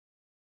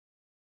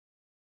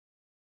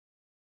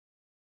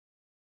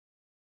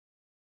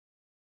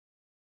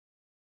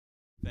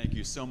Thank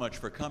you so much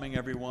for coming,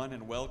 everyone,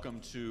 and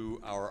welcome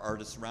to our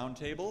Artists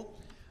Roundtable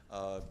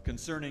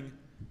concerning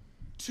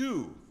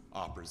two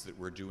operas that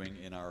we're doing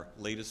in our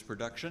latest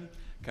production,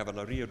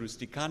 Cavalleria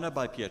Rusticana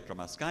by Pietro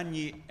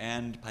Mascagni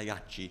and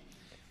Pagliacci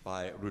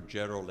by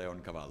Ruggero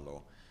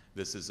Leoncavallo.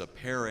 This is a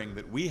pairing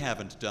that we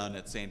haven't done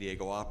at San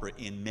Diego Opera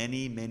in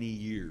many, many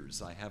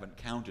years. I haven't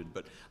counted,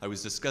 but I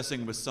was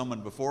discussing with someone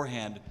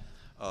beforehand,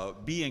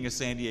 being a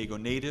San Diego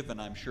native,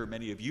 and I'm sure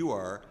many of you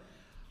are,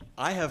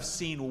 I have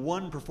seen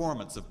one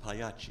performance of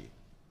Pagliacci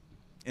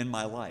in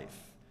my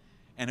life,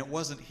 and it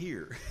wasn't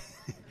here.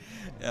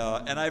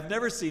 And I've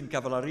never seen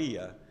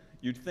Cavalleria.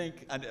 You'd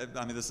think,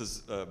 I mean, this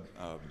is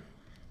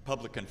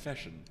public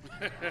confession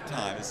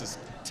time. This is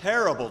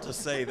terrible to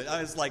say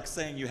that. It's like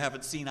saying you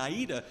haven't seen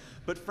Aida,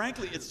 but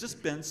frankly, it's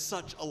just been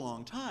such a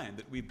long time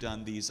that we've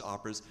done these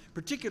operas,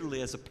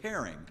 particularly as a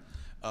pairing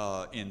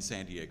in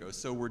San Diego.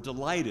 So we're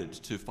delighted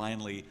to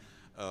finally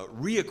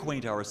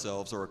reacquaint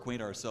ourselves, or acquaint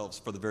ourselves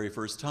for the very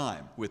first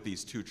time with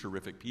these two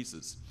terrific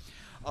pieces.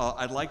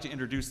 I'd like to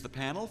introduce the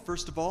panel.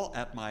 First of all,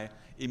 at my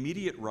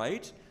immediate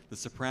right, the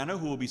soprano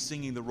who will be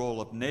singing the role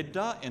of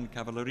Nedda in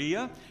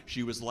Cavalleria.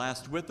 She was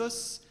last with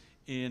us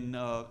in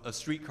A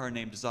Streetcar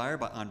Named Desire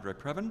by Andre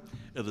Previn,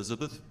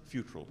 Elizabeth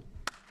Futral.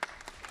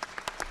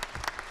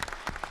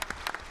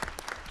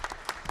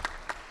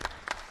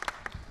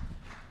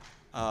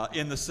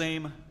 In the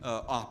same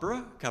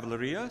opera,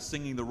 Cavalleria,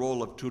 singing the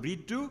role of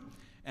Turiddu,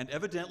 and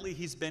evidently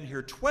he's been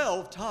here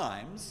 12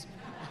 times,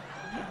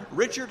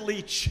 Richard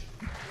Leech.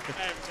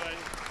 Hi, everybody.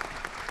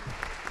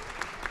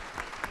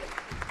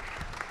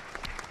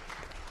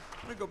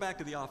 I'm going to go back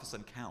to the office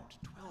and count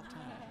 12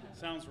 times.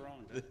 Sounds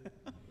wrong.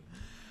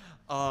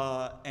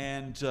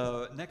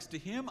 Next to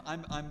him,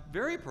 I'm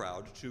very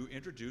proud to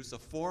introduce a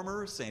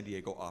former San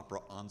Diego Opera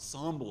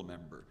ensemble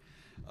member.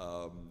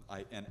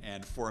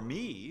 And for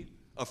me,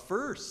 a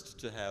first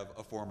to have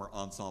a former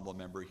ensemble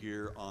member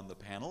here on the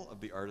panel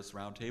of the Artists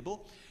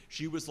Roundtable.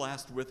 She was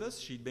last with us.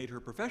 She'd made her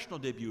professional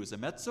debut as a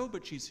mezzo,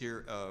 but she's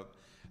here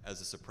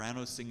as a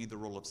soprano singing the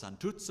role of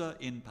Santuzza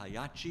in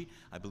Pagliacci.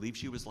 I believe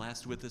she was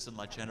last with us in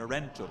La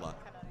Cenerentola.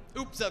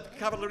 Oops,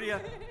 Cavalleria.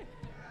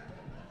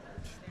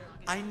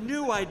 I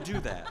knew I'd do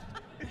that.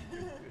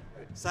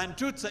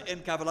 Santuzza in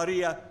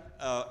Cavalleria,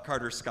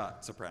 Carter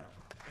Scott, soprano.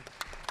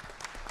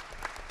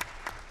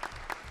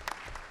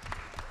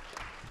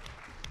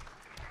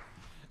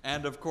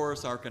 And of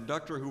course, our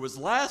conductor who was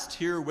last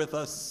here with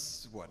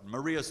us,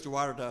 Maria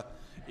Stuarda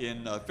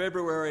in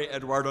February,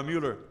 Edoardo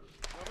Müller.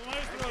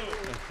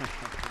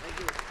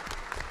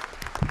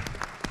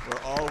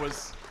 We're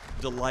always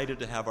delighted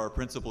to have our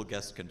principal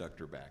guest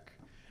conductor back.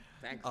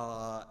 Thanks.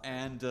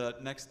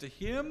 Next to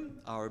him,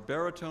 our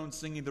baritone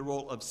singing the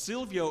role of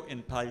Silvio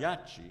in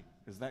Pagliacci.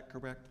 Is that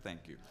correct?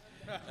 Thank you.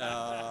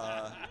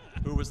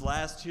 Who was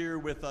last here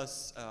with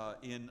us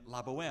in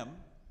La Boheme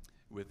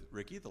with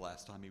Ricky the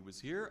last time he was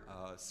here,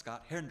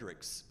 Scott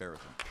Hendricks,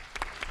 baritone.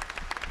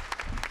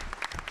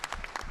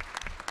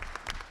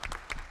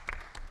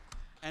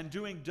 And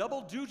doing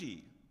double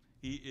duty,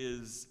 he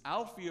is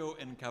Alfio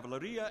in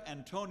Cavalleria,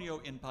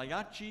 Antonio in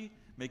Pagliacci,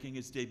 making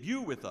his debut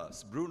with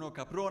us, Bruno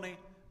Caproni,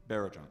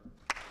 baritone.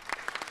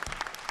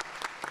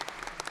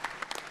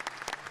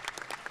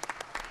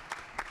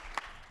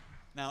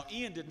 Now,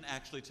 Ian didn't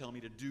actually tell me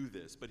to do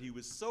this, but he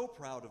was so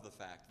proud of the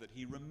fact that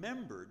he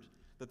remembered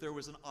that there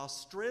was an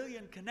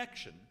Australian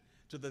connection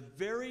to the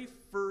very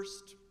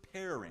first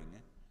pairing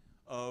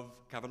of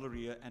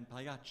Cavalleria and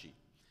Pagliacci.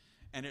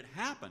 And it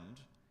happened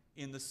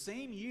in the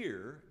same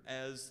year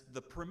as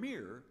the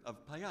premiere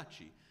of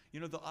Pagliacci. You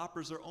know, the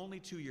operas are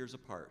only 2 years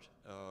apart.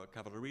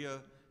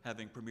 Cavalleria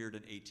having premiered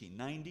in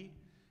 1890,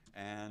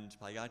 and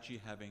Pagliacci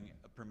having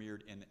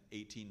premiered in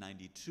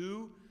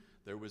 1892.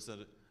 There was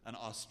an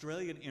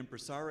Australian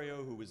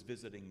impresario who was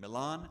visiting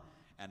Milan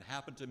and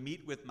happened to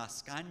meet with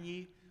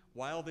Mascagni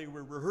while they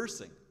were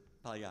rehearsing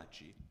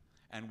Pagliacci,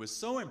 and was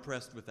so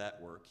impressed with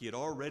that work, he had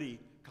already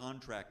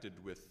contracted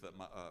with,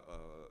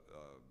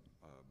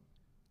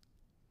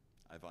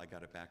 I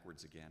got it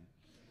backwards again,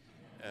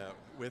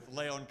 with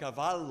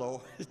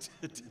Leoncavallo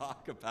to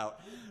talk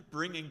about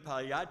bringing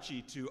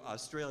Pagliacci to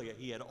Australia.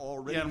 He had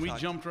already Yeah, and we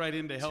jumped right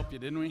in to help you,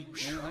 didn't we?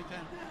 Yeah, like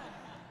that.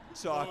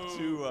 Talked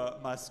to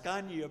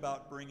Mascagni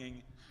about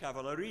bringing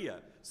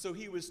Cavalleria. So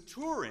he was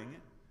touring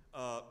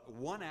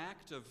one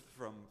act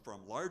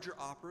from larger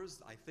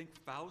operas. I think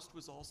Faust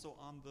was also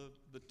on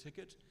the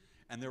ticket,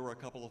 and there were a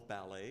couple of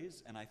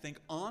ballets, and I think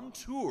on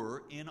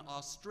tour in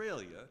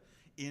Australia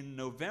in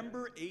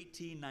November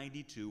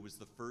 1892 was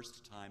the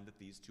first time that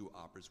these two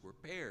operas were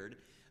paired.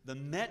 The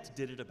Met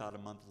did it about a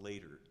month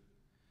later.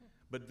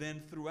 But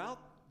then throughout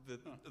the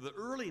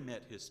early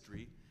Met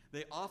history,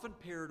 they often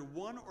paired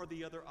one or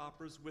the other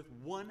operas with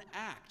one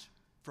act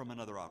from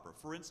another opera.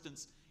 For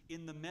instance,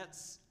 in the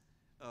Met's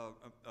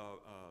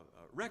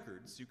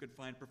records, you could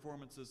find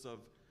performances of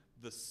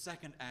the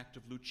second act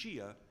of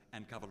Lucia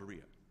and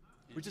Cavalleria,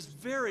 which is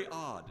very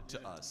odd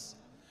to us.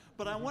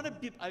 But I want to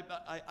be,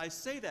 I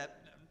say that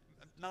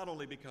not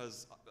only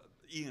because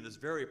Ian is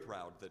very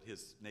proud that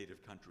his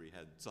native country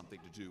had something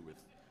to do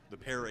the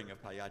pairing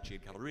of Pagliacci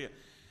and Cavalleria.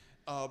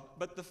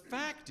 But the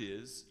fact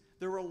is,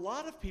 there were a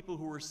lot of people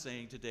who were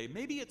saying today,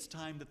 maybe it's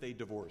time that they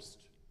divorced.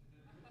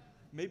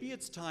 Maybe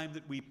it's time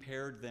that we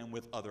paired them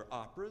with other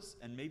operas,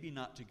 and maybe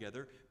not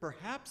together.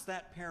 Perhaps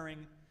that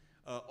pairing,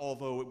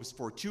 although it was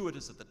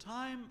fortuitous at the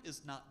time,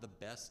 is not the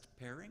best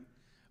pairing.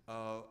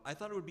 I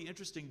thought it would be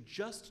interesting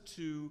just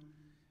to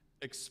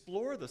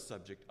explore the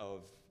subject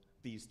of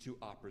these two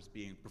operas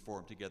being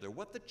performed together,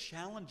 what the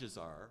challenges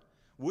are.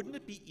 Wouldn't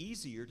it be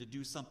easier to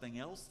do something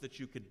else that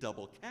you could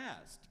double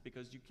cast?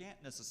 Because you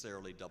can't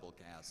necessarily double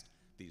cast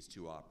these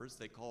two operas.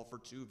 They call for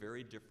two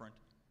very different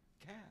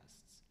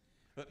casts.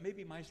 But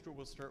maybe Maestro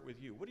will start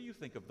with you. What do you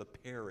think of the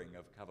pairing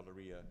of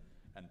Cavalleria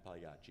and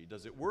Pagliacci?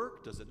 Does it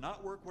work? Does it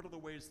not work? What are the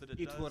ways that it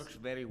does? It works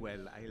very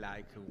well. I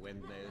like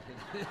when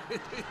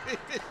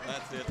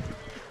That's it.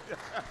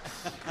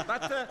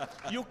 But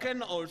you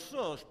can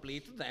also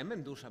split them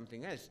and do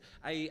something else.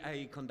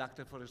 I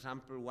conducted, for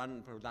example,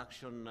 one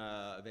production,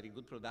 very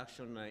good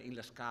production in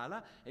La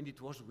Scala, and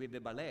it was with the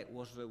ballet. It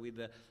was with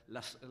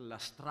La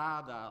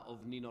Strada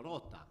of Nino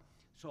Rota.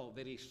 So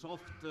very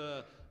soft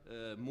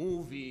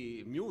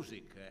movie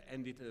music,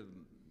 and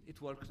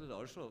it works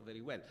also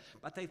very well.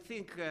 But I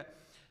think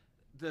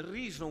the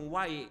reason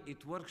why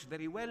it works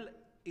very well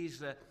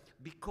is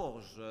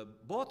because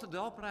both the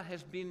opera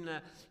has been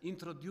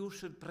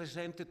introduced,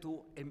 presented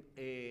to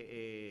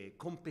a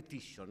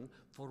competition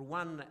for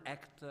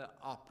one-act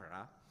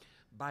opera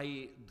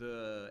by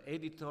the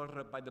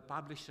editor, by the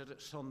publisher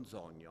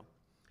Sonzogno.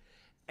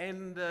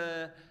 And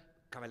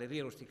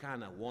Cavalleria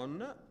Rusticana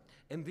won,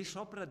 and this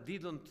opera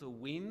didn't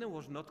win,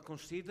 was not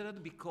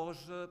considered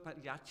because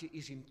Pagliacci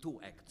is in 2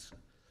 acts.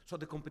 So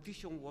the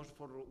competition was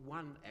for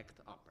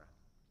one-act opera.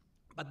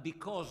 But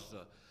because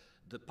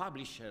the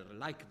publisher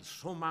liked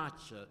so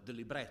much the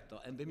libretto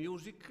and the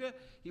music,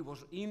 he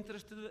was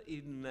interested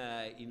in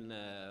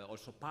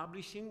also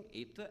publishing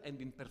it and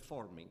in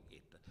performing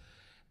it.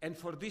 And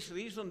for this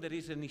reason, there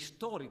is an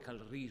historical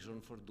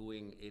reason for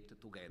doing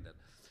it together.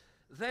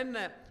 Then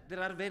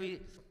there are very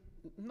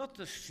not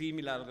a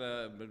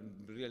similar,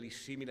 really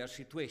similar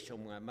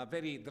situation, but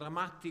very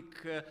dramatic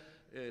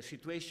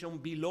situation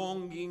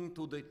belonging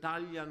to the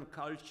Italian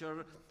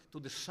culture, to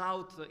the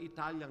South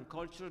Italian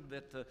culture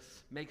that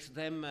makes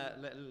them,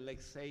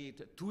 let's say,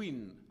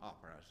 twin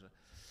operas.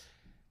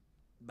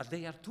 But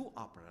they are 2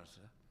 operas,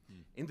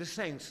 in the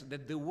sense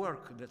that the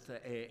work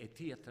that a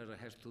theater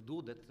has to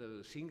do,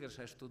 that singers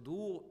has to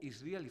do,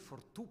 is really for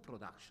 2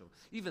 productions.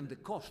 Even the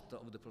cost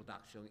of the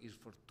production is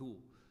for 2.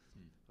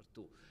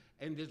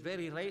 And it's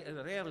very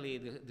rarely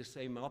the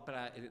same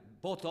opera.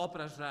 Both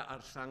operas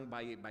are sung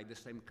by the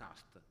same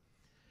cast.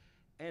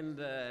 And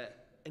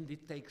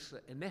it takes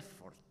an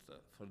effort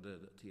for the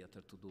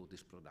theater to do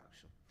this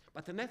production.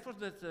 But an effort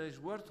that is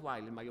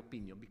worthwhile, in my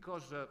opinion,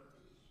 because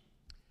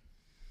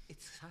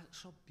it's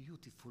so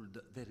beautiful,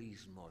 the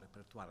Verismo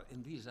repertoire.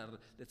 And these are,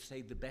 let's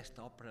say, the best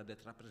opera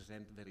that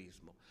represent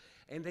Verismo.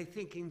 And I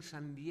think in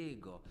San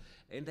Diego,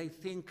 and I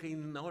think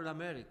in all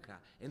America,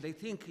 and I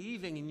think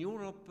even in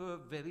Europe,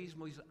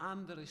 Verismo is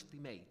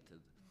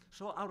underestimated.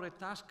 So our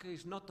task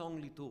is not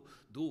only to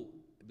do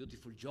a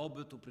beautiful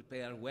job to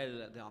prepare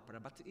well the opera,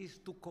 but is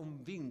to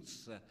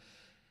convince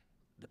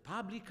the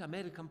public,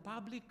 American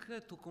public,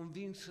 to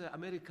convince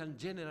American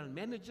general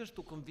managers,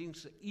 to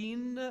convince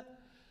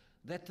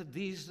that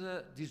this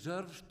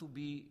deserves to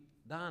be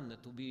done,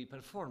 to be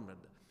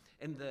performed.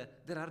 And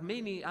there are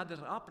many other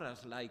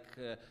operas like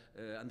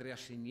Andrea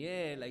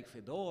Chenier, like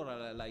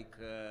Fedora, like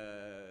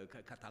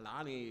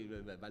Catalani,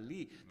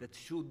 Valli, that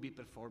should be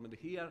performed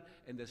here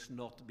and has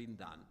not been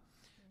done.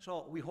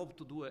 So we hope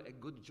to do a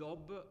good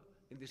job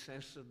in the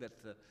sense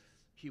that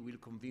he will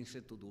convince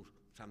it to do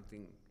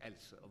something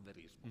else of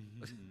Verismo.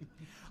 Mm-hmm.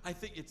 I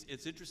think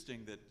it's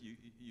interesting that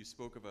you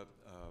spoke of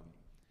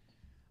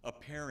a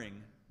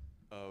pairing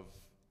of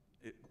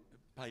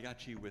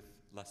Pagliacci with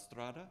La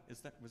Strada.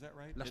 Was that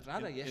right? La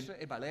Strada, yes,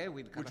 a ballet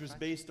with Carafacci. Which was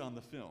based on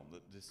the film,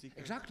 the sequence.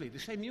 Exactly, the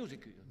same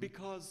music.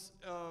 Because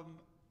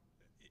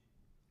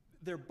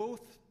they're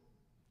both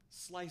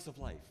slice of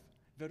life.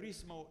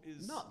 Verismo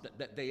is... No,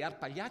 they are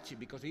Pagliacci,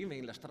 because even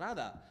in La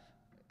Strada,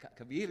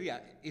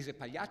 Cavalleria is a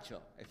Pagliaccio,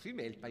 a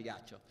female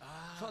Pagliaccio.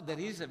 So there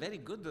is a very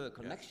good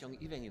connection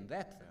even in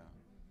that. Yeah.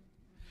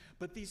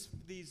 But these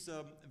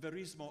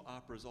Verismo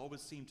operas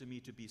always seem to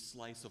me to be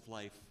slice of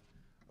life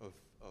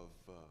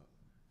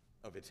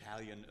of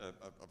Italian,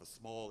 of a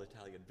small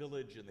Italian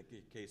village. In the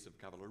case of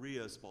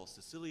Cavalleria, a small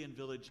Sicilian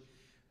village.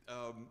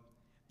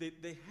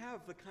 They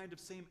have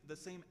the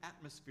same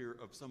atmosphere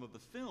of some of the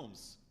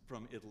films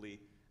from Italy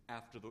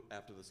after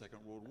the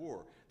Second World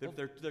War.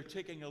 They're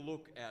taking a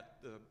look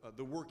at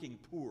the working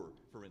poor,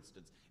 for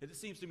instance. It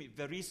seems to me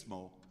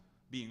Verismo,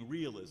 being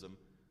realism,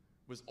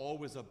 was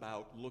always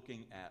about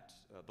looking at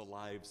the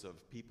lives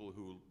of people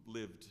who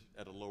lived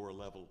at a lower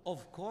level.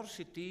 Of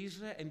course it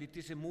is, and it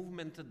is a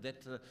movement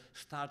that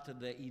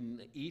started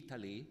in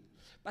Italy,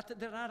 but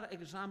there are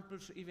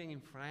examples even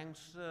in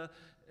France,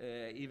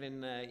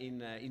 even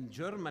in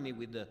Germany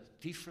with the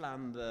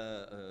Tiefland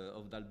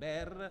of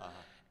D'Albert,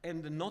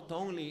 And not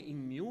only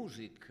in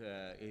music,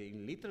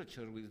 in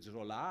literature with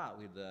Zola,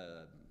 with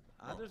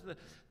others,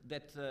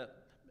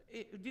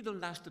 it didn't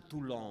last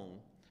too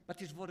long,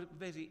 but it's very,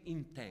 very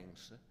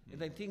intense.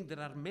 And I think there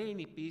are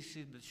many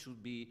pieces that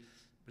should be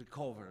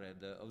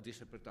recovered of this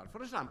repertoire.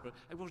 For example,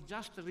 I was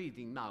just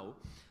reading now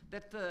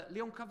that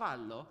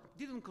Leoncavallo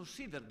didn't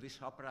consider this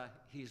opera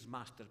his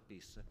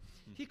masterpiece.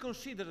 He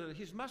considered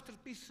his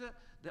masterpiece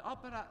the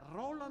opera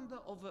Roland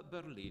of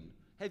Berlin.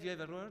 Have you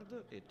ever heard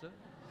it?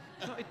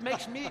 So it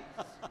makes me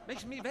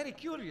very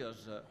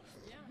curious,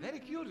 very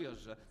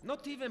curious.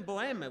 Not even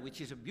Bohème,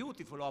 which is a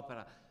beautiful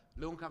opera.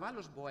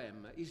 Leoncavallo's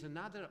Bohème is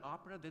another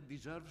opera that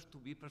deserves to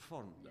be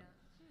performed. Yeah.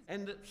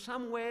 And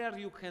somewhere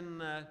you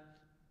can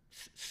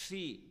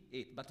see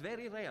it, but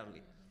very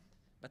rarely.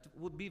 But it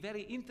would be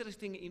very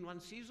interesting in one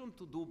season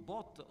to do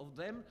both of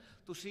them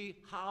to see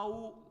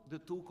how the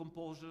two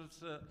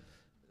composers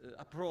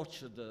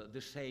approach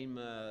the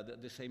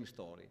same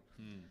story.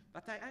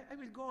 But I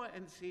will go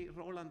and see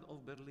Roland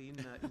of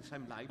Berlin in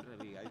some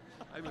library.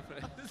 I'm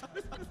afraid.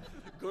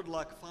 Good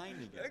luck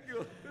finding it. Thank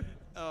you.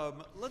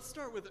 Let's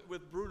start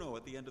with Bruno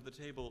at the end of the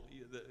table.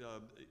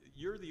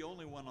 You're the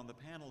only one on the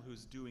panel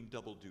who's doing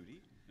double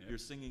duty. Yeah. You're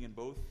singing in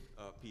both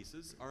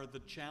pieces. Are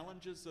the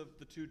challenges of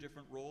the two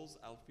different roles,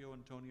 Alfio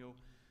and Tonio,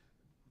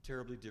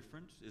 terribly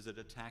different? Is it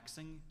a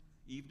taxing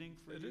evening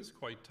for you? It is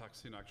quite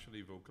taxing,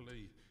 actually,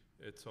 vocally.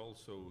 It's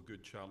also a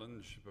good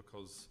challenge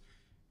because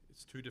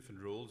it's two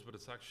different roles, but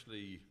it's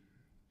actually,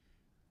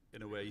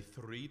 in a way,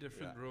 three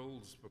different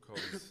roles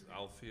because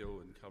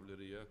Alfio in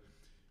Cavalleria,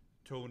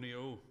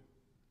 Tonio,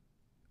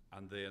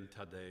 and then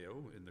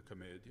Taddeo in the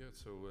Commedia.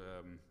 So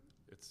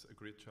it's a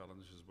great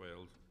challenge as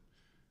well,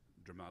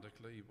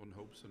 dramatically, one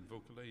hopes, and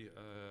vocally,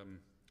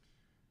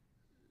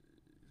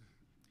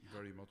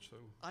 very much so.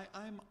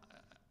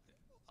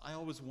 I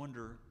always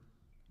wonder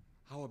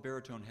how a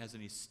baritone has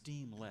any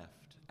steam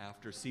left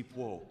after Si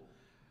Può,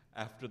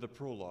 after the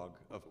prologue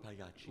of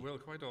Pagliacci. Well,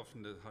 quite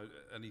often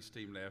any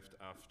steam left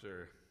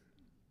after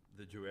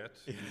the duet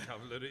in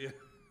Cavalleria,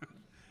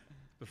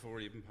 before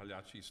even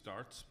Pagliacci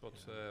starts, but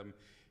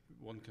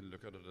one can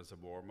look at it as a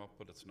warm-up,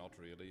 but it's not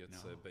really.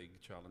 It's a big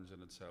challenge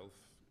in itself,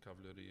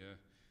 Cavalleria.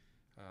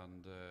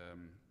 And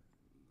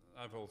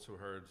I've also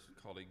heard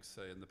colleagues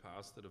say in the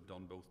past that have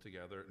done both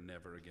together,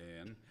 never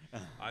again.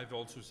 I've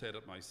also said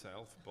it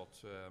myself,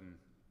 but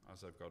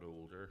as I've got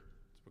older,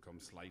 it's become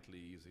slightly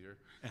easier.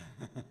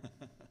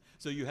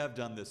 So you have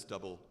done this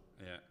double,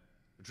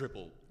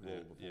 triple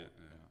role before.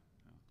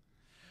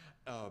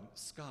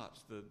 Scott,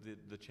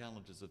 the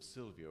challenges of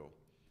Silvio.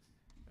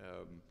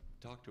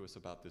 Talk to us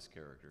about this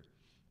character.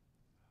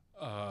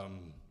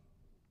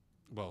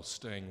 Well,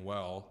 staying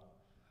well,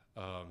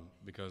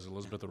 because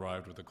Elizabeth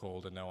arrived with a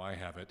cold and now I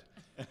have it.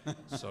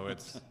 So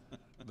it's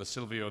the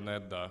Silvio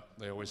Nedda.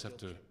 They always have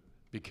to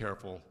be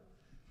careful,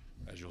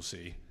 as you'll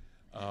see.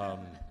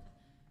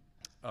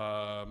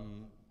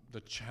 The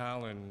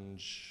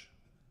challenge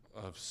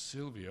of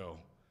Silvio,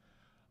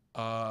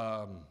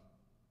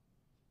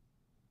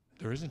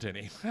 there isn't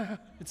any.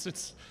 It's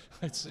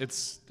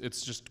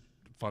just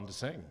fun to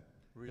sing.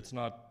 Really? It's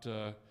not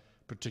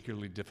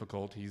particularly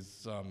difficult.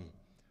 He's kind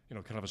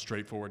of a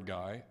straightforward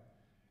guy,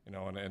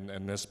 and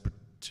in this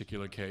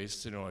particular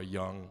case, a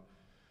young,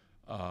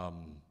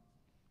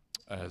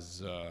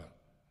 as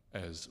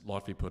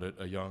Lotfi put it,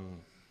 a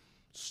young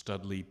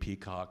Studley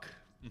peacock,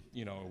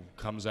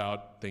 comes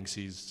out, thinks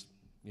he's,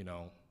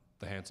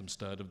 the handsome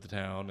stud of the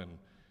town, and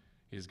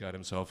he's got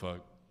himself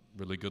a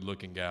really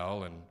good-looking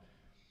gal, and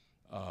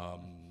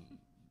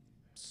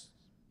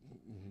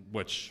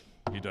which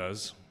he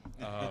does.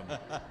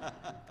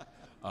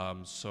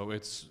 So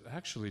it's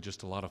actually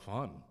just a lot of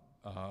fun.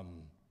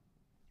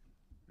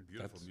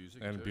 Beautiful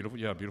music. And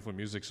too. beautiful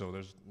music. So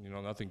there's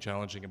nothing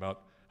challenging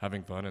about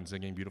having fun and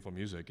singing beautiful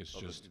music. It's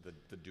just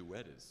the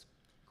duet is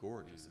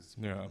gorgeous. It's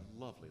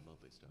lovely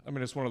stuff. I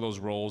mean, it's one of those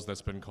roles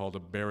that's been called a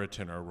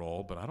baritone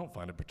role, but I don't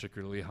find it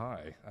particularly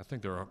high. I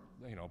think there are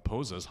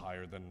Posa's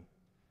higher than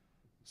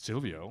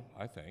Silvio,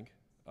 I think.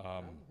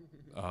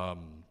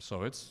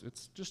 So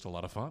it's just a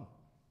lot of fun.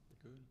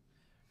 Good.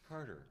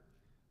 Carter,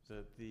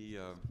 the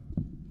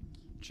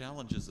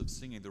challenges of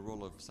singing the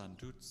role of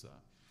Santuzza,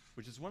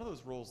 which is one of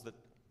those roles that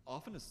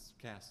often is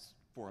cast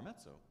for a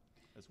mezzo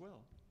as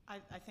well.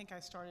 I think I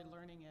started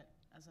learning it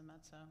as a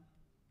mezzo.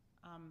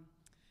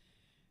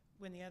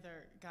 When the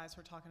other guys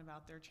were talking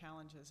about their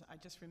challenges, I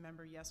just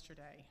remember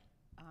yesterday,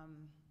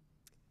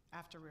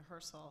 after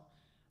rehearsal,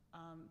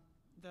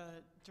 the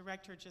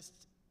director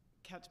just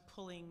kept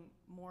pulling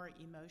more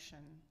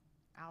emotion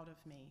out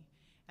of me.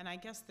 And I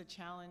guess the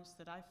challenge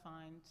that I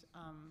find,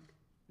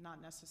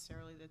 not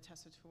necessarily the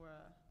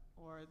tessitura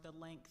or the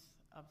length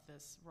of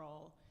this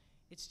role,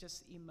 it's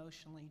just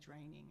emotionally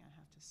draining, I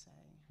have to say.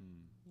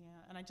 Yeah,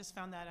 and I just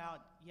found that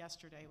out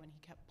yesterday when he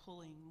kept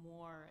pulling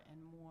more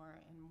and more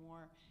and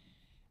more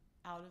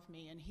out of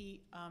me. And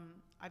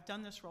I've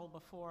done this role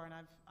before, and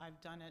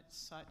I've done it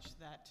such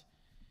that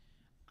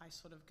I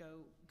sort of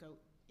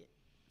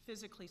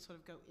physically sort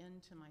of go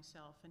into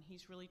myself, and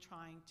he's really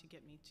trying to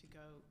get me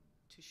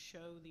to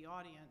show the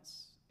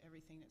audience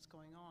everything that's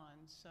going on.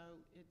 So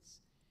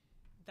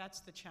that's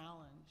the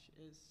challenge,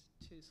 is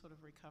to sort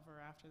of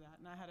recover after that.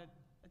 And I had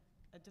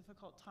a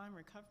difficult time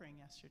recovering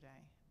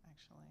yesterday,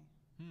 actually.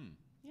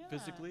 Yeah.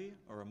 Physically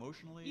or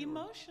emotionally? or-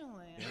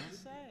 Emotionally, I would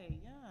say,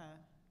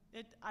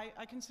 yeah.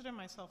 I consider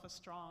myself a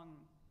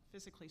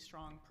physically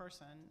strong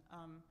person,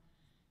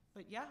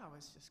 but yeah, I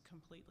was just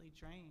completely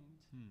drained.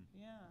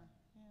 Yeah.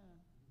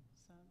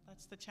 So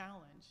that's the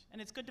challenge,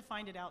 and it's good to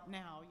find it out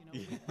now, a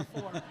week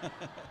before.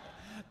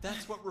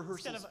 That's what Instead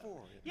rehearsal's of-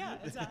 for. Yeah,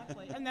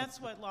 exactly, and that's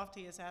what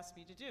Lotfi has asked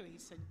me to do. He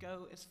said,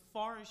 go as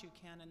far as you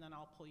can, and then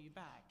I'll pull you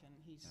back, and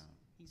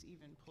he's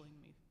even pulling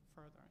me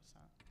further, so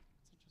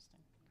it's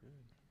interesting.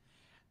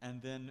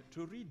 And then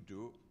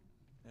Turiddu,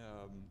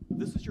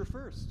 this is your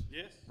first,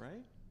 Yes.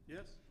 right?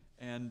 Yes.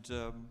 And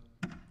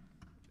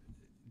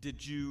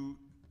did you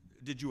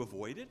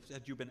avoid it?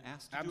 Had you been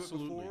asked to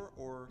Absolutely. do it before,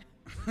 or?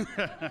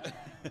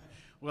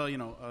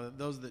 Well,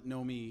 those that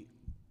know me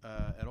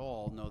at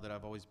all know that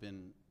I've always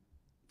been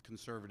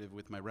conservative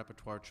with my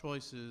repertoire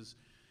choices,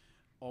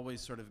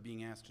 always sort of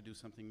being asked to do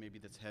something maybe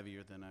that's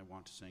heavier than I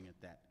want to sing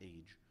at that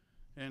age.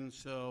 And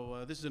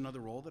so this is another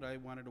role that I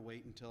wanted to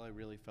wait until I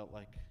really felt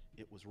like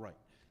it was right.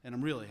 And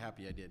I'm really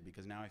happy I did,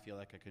 because now I feel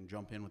like I can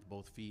jump in with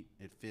both feet.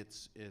 It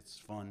fits, it's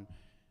fun,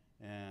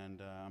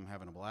 and I'm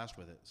having a blast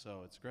with it,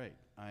 so it's great.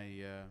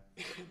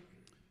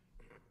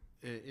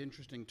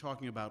 Interesting,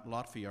 talking about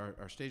Lotfi,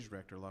 our stage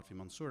director, Lotfi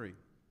Mansouri,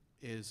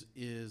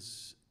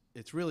 is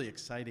it's really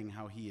exciting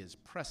how he is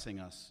pressing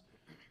us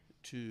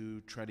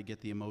to try to get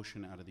the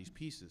emotion out of these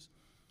pieces.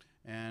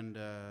 And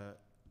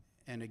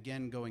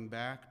again, going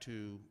back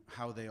to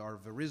how they are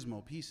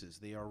verismo pieces,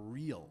 they are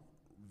real,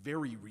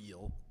 very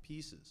real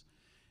pieces,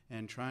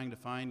 and trying to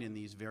find in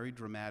these very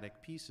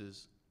dramatic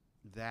pieces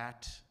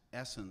that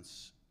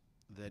essence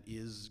that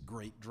is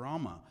great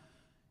drama.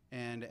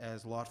 And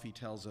as Lotfi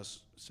tells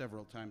us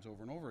several times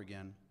over and over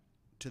again,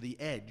 to the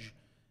edge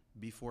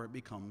before it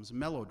becomes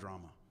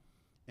melodrama.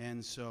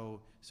 And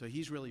so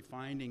he's really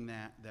finding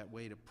that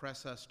way to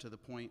press us to the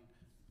point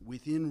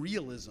within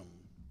realism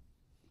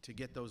to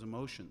get those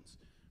emotions,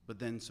 but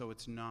then so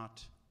it's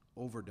not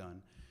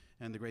overdone.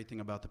 And the great thing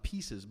about the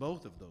pieces,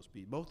 both of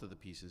the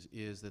pieces,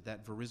 is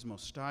that verismo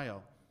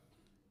style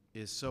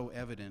is so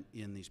evident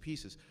in these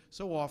pieces.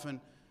 So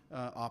often,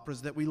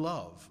 operas that we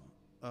love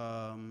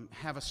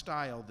have a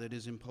style that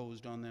is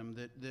imposed on them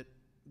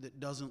that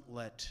doesn't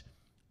let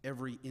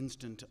every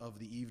instant of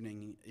the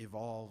evening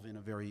evolve in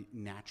a very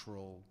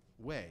natural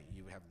way.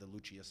 You have the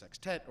Lucia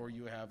Sextet, or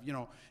you have,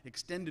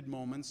 extended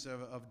moments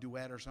of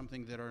duet or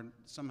something that are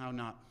somehow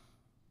not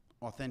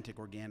authentic,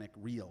 organic,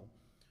 real.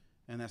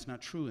 And that's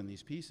not true in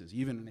these pieces.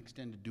 Even an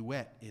extended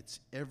duet,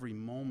 every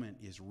moment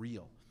is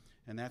real.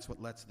 And that's what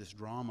lets this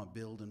drama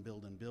build and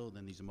build and build,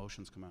 and these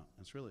emotions come out.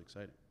 It's really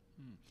exciting.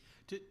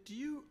 Do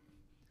you,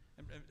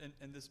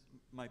 and this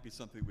might be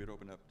something we'd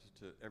open up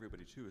to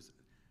everybody too,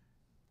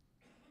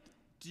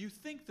 do you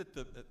think that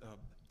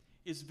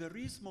is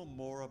verismo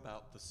more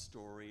about the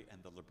story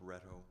and the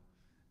libretto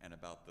and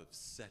about the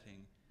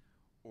setting,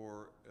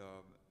 or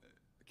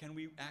can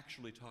we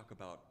actually talk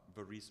about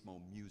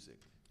verismo music?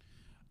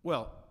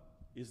 Well,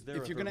 Is there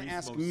if a you're going to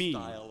ask verismo me,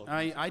 style of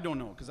I don't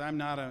know, because I'm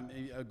not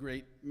a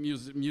great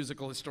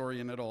musical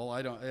historian at all.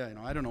 I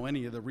don't know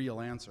any of the real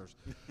answers.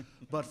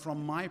 But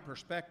from my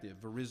perspective,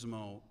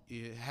 verismo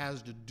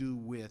has to do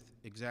with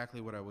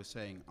exactly what I was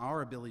saying: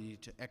 our ability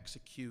to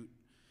execute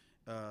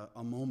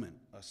a moment,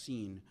 a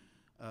scene,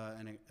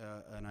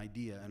 an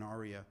idea, an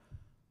aria,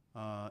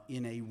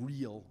 in a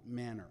real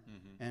manner,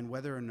 and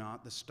whether or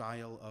not the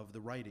style of the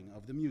writing,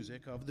 of the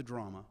music, of the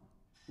drama,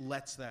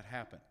 lets that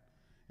happen.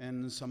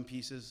 And some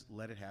pieces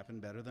let it happen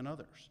better than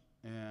others.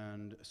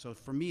 And so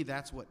for me,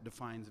 that's what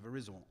defines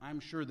verismo. I'm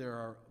sure there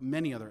are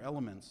many other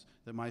elements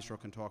that Maestro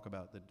can talk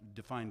about that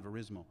define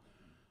verismo.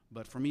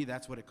 But for me,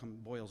 that's what it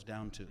boils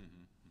down to.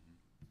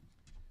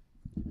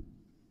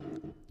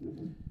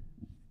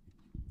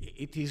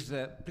 It is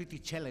pretty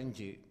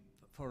challenging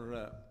for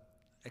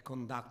a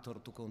conductor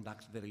to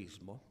conduct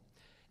verismo,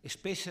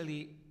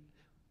 especially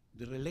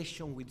the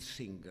relation with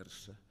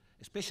singers,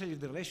 especially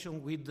the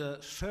relation with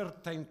a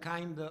certain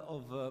kind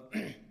of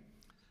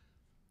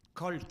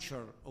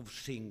culture of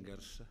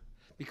singers,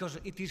 because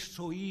it is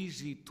so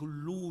easy to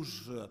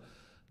lose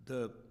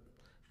the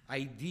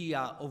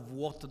idea of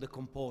what the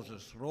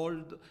composers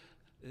wrote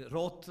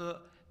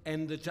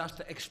and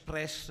just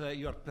express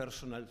your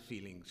personal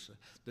feelings.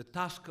 The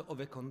task of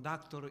a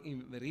conductor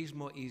in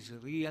verismo is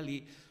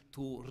really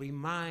to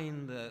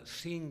remind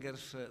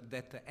singers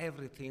that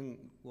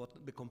everything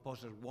what the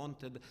composer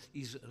wanted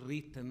is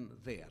written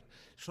there.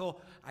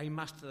 So I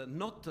must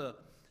not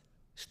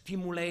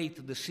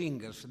stimulate the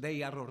singers.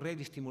 They are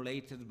already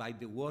stimulated by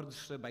the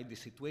words, by the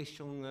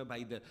situation,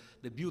 by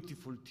the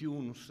beautiful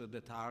tunes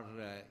that are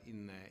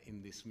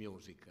in this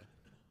music.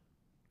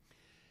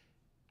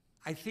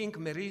 I think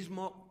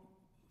verismo,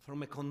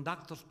 from a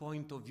conductor's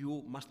point of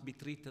view, must be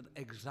treated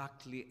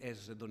exactly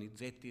as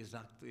Donizetti,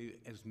 exactly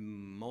as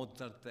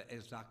Mozart,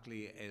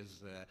 exactly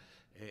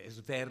as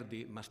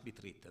Verdi must be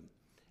treated.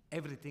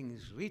 everything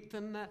is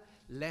written,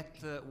 let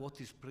what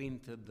is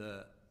printed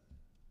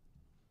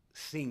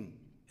sing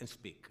and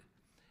speak.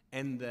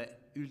 And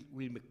it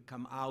will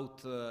come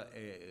out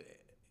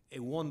a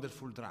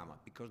wonderful drama,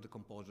 because the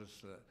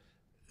composers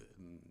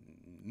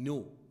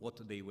knew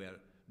what they were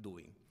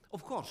doing.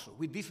 Of course,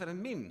 with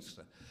different means.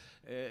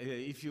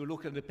 If you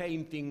look at the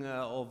painting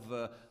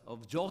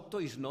of Giotto,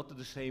 it's not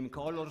the same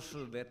colors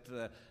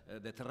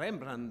that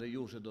Rembrandt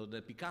used or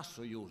that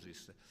Picasso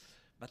uses.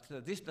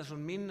 But this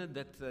doesn't mean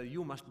that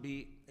you must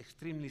be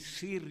extremely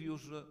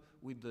serious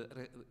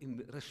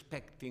in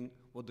respecting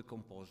what the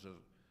composer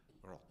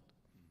wrote.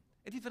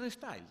 A different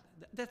style.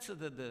 That's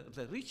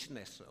the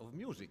richness of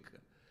music,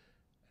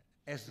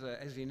 as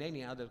in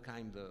any other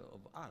kind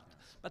of art.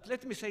 But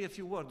let me say a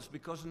few words,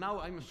 because now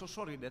I'm so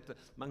sorry that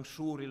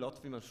Mansouri,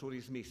 Lotfi Mansouri,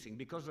 is missing,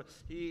 because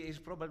he is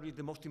probably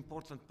the most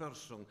important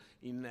person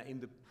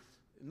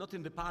not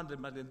in the pattern,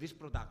 but in this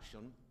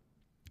production.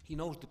 He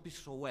knows the piece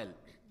so well.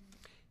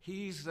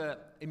 He is a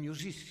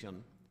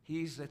musician,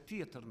 he is a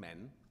theater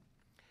man,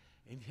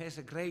 and he has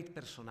a great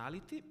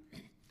personality.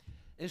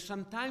 And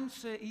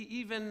sometimes he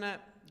even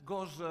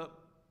goes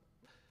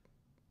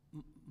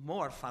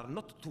more far,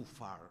 not too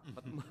far,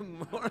 but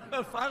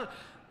more far,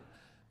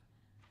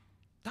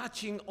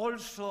 touching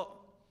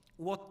also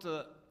what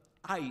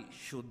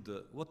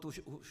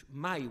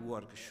my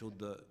work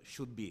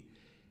should be,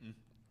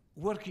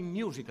 working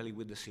musically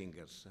with the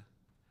singers.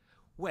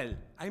 Well,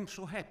 I'm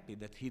so happy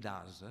that he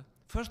does.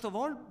 First of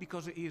all,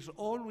 because he is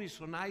always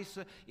so nice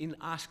in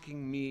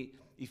asking me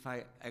if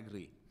I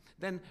agree.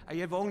 Then I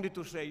have only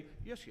to say,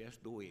 yes,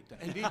 do it.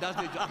 And he does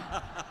the job.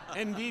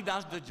 And he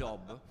does the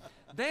job.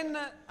 Then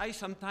I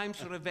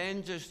sometimes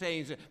revenge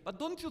saying, but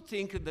don't you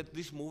think that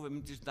this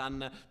movement is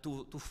done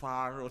too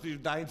far, or is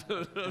done?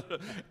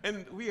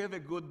 And we have a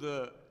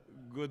good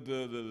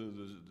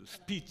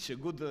speech, a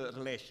good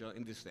relation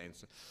in this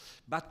sense.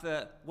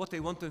 But what I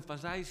want to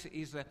emphasize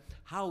is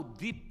how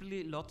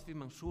deeply Lotfi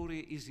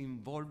Mansouri is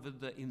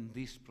involved in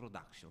this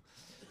production.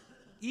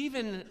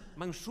 Even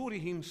Mansouri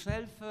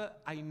himself,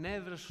 I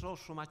never saw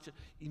so much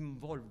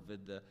involved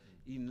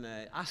in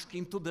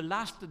asking to the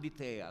last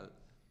detail.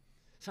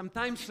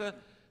 Sometimes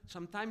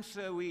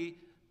we,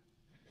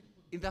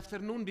 in the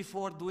afternoon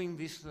before doing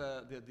this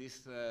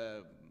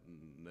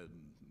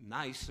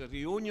nice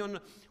reunion,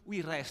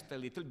 we rest a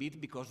little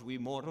bit because we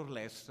more or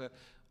less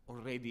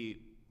already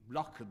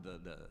blocked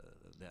the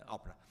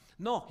opera.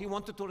 No, he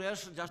wanted to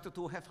rehearse just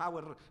 2.5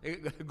 hours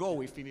ago.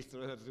 We finished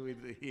rehearsing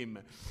with him.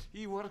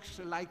 He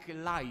works like a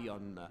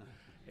lion.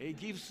 He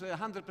gives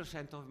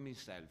 100% of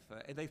himself.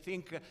 And I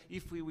think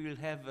if we will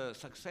have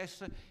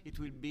success, it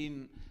will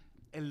be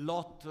a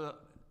lot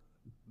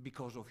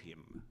because of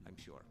him, I'm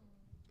sure.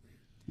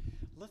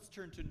 Let's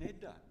turn to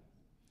Nedda.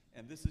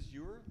 And this is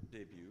your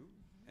debut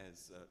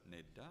as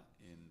Nedda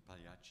in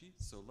Pagliacci.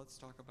 So let's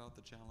talk about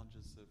the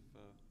challenges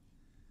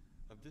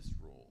of this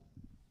role.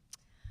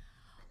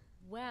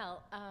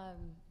 Well,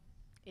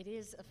 it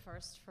is a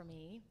first for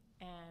me,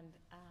 and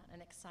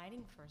an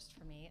exciting first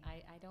for me.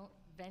 I don't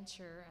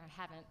venture,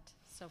 I haven't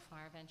so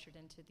far ventured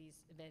into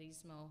these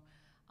Verismo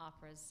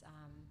operas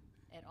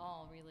at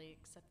all, really,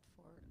 except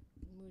for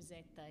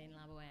Musetta in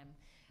La Bohème.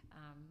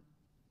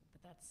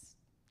 But that's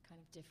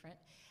kind of different.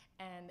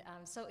 And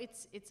so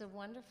it's a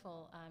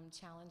wonderful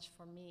challenge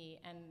for me,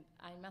 and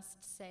I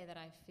must say that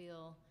I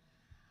feel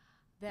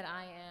that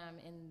I am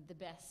in the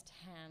best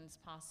hands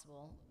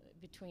possible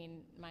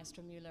between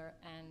Maestro Müller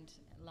and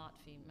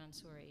Lotfi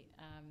Mansouri.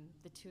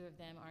 The two of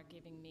them are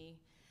giving me,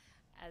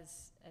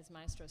 as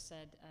Maestro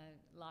said,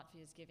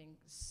 Lotfi is giving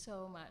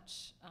so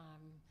much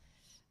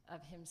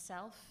of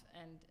himself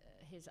and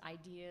his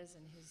ideas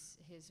and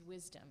his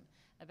wisdom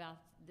about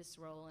this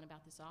role and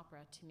about this opera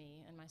to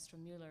me, and Maestro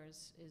Müller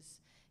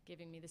is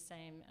giving me the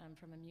same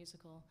from a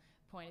musical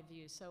point of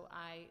view. So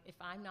if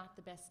I'm not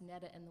the best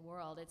Nedda in the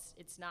world,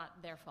 it's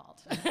not their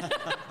fault.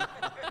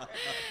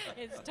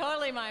 It's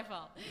totally my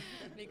fault,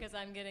 because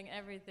I'm getting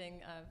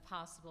everything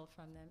possible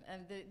from them.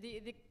 And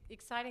the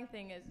exciting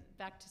thing is,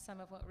 back to some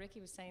of what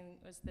Ricky was saying,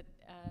 was that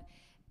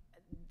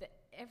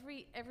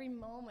every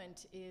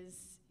moment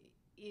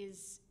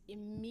is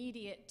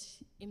immediate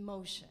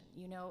emotion.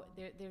 You know,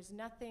 there's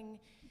nothing.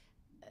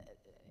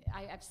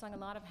 I've sung a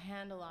lot of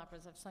Handel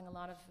operas, I've sung a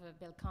lot of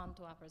bel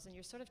canto operas, and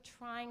you're sort of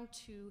trying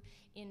to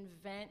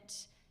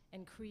invent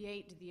and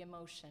create the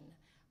emotion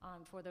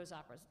for those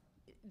operas.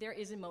 There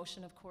is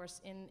emotion, of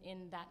course,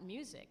 in that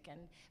music,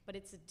 but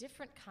it's a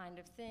different kind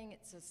of thing.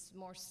 It's a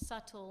more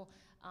subtle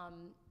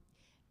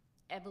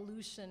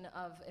evolution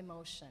of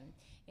emotion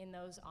in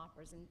those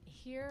operas. And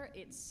here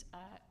it's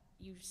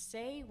you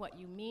say what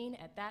you mean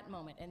at that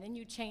moment, and then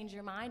you change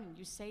your mind and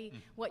you say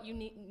what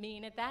you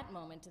mean at that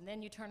moment, and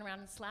then you turn around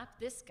and slap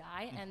this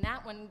guy, and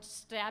that one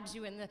stabs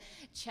you in the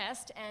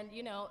chest, and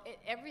you know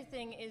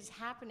everything is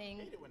happening.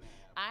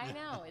 I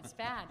know, it's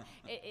bad.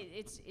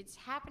 It's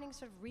happening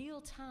sort of real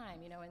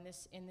time, you know,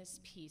 in this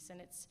piece, and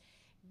it's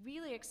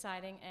really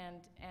exciting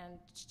and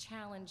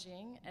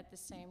challenging at the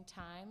same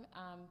time.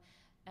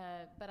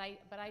 But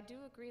I do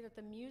agree that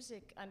the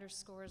music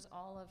underscores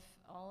all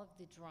of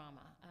the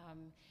drama.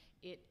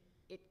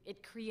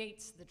 It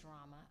creates the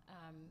drama.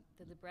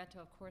 The libretto,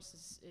 of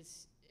course,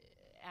 is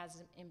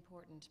as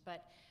important,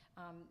 but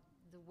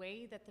the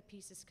way that the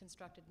piece is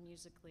constructed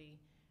musically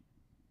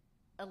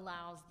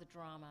allows the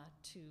drama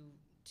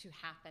to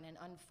happen and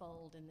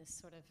unfold in this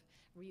sort of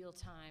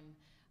real-time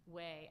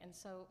way. And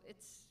so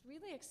it's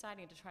really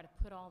exciting to try to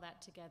put all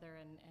that together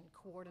and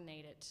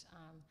coordinate it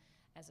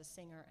as a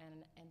singer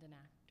and an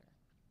actor.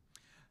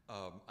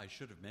 I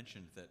should have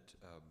mentioned that,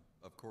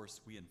 of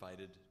course, we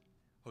invited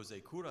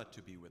Jose Cura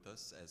to be with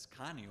us as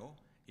Canio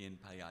in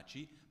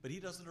Pagliacci, but he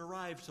doesn't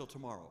arrive till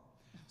tomorrow.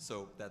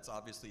 So that's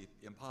obviously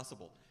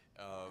impossible.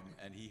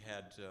 And he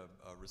had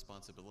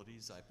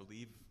responsibilities, I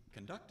believe,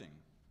 conducting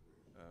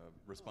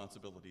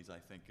responsibilities, I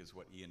think, is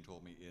what Ian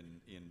told me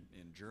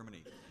in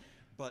Germany.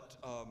 But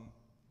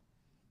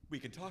we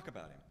can talk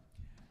about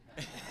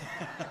him.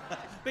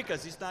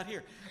 Because he's not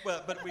here.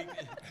 Well, but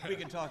we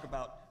can talk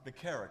about the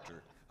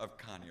character of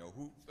Canio,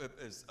 who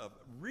is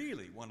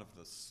really one of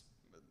the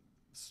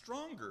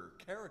stronger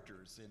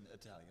characters in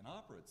Italian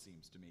opera, it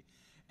seems to me.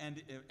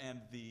 And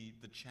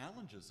the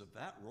challenges of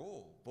that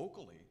role,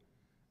 vocally,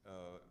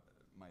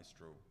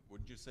 Maestro,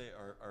 wouldn't you say,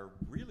 are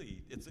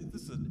really,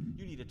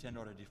 you need a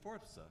tenore di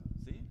forza,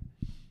 see?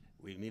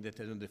 We need a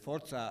tenore di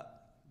forza,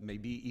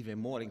 maybe even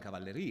more in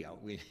Cavalleria.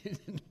 We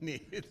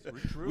need,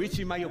 which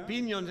in my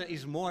opinion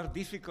is more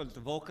difficult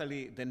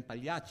vocally than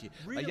Pagliacci.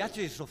 Really?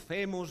 Pagliacci is so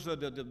famous,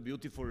 the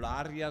beautiful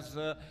arias,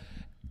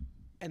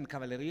 and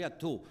Cavalleria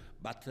too.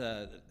 But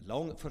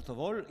first of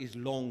all, is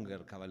longer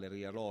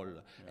Cavalleria role.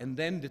 Yeah. And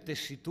then the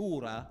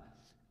tessitura,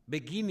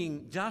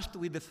 beginning just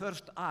with the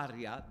first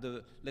aria,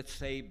 let's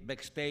say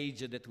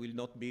backstage, that will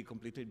not be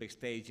completely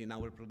backstage in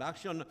our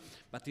production,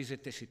 but is a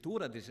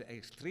tessitura that is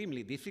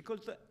extremely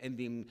difficult, and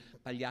in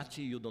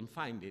Pagliacci you don't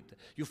find it.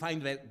 You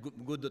find the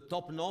good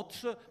top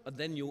notes, but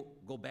then you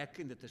go back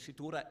in the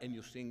tessitura and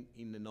you sing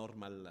in a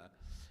normal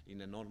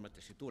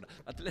tessitura.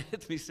 But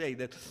let me say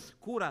that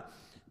Cura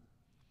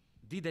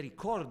did a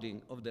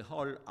recording of the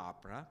whole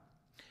opera,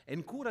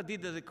 and Cura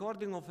did a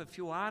recording of a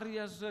few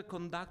arias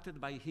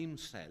conducted by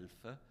himself,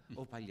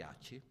 of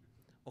Pagliacci.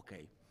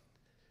 Okay.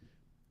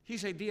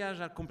 His ideas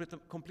are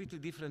completely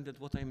different than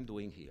what I'm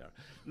doing here.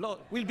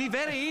 Will be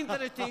very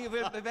interesting.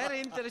 Will be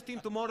very interesting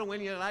tomorrow when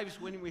he arrives,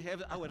 when we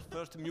have our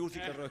first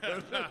musical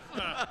rehearsal.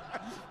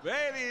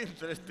 Very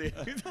interesting.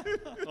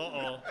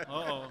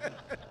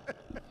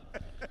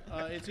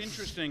 It's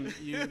interesting.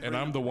 And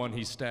I'm the one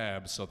he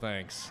stabs, so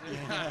thanks.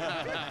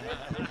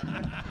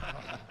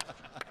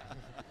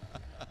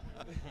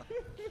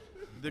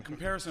 The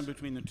comparison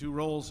between the two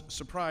roles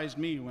surprised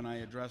me when I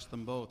addressed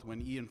them both.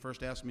 When Ian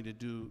first asked me to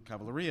do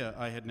Cavalleria,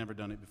 I had never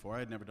done it before. I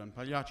had never done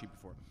Pagliacci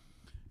before.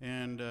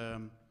 And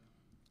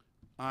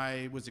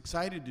I was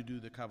excited to do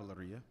the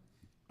Cavalleria,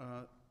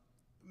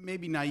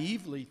 maybe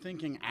naively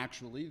thinking,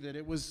 actually, that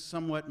it was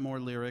somewhat more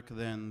lyric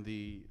than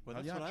the Well,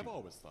 Pagliacci. that's what I've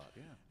always thought,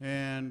 yeah.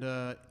 And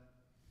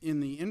in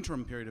the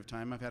interim period of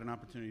time, I've had an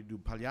opportunity to do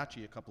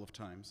Pagliacci a couple of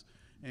times,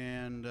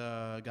 and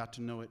got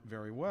to know it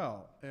very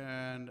well.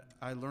 And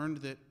I learned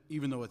that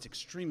even though it's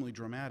extremely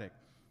dramatic,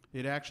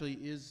 it actually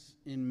is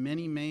in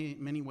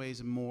many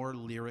ways a more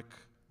lyric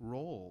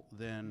role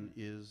than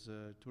is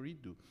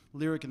Turiddu.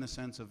 Lyric in the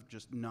sense of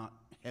just not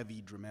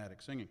heavy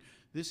dramatic singing.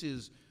 This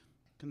is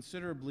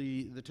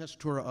considerably, the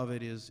tessitura of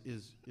it is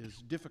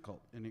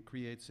difficult, and it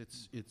creates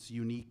its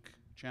unique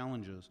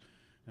challenges.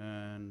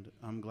 And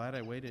I'm glad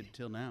I waited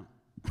till now.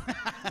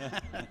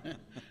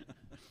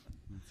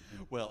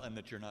 Well, and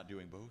that you're not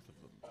doing both of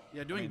them.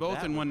 Yeah, doing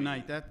both in one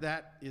night,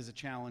 that is a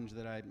challenge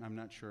that I'm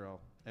not sure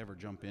I'll ever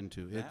jump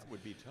into. That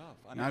would be tough.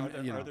 I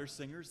mean, are there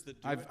singers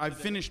that do it I've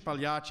today? finished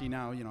Pagliacci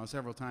now,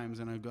 several times,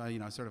 and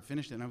I sort of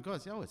finished it, and I go,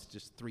 oh, it's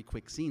just 3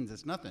 quick scenes,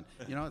 it's nothing.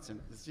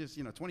 It's just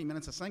 20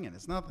 minutes of singing,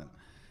 it's nothing.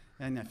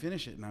 And I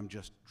finish it, and I'm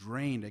just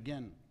drained,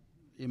 again,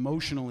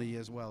 emotionally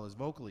as well as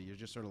vocally. You're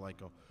just sort of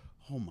like,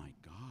 oh my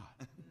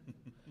God.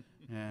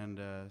 And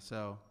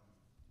so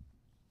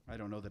I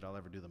don't know that I'll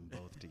ever do them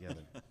both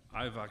together.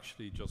 I've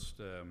actually just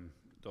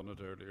done it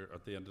earlier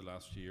at the end of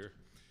last year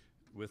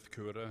with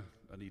Cura,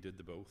 and he did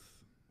the both.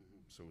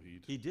 So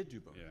he did do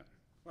both. Yeah.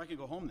 Well, I can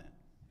go home then.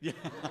 Yeah.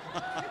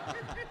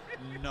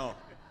 No.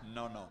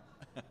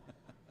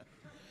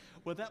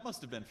 Well, that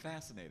must have been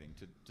fascinating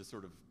to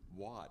sort of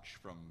watch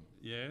from.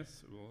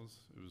 Yes, it was.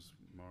 It was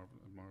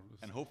marvelous.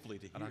 And hopefully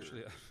to hear. And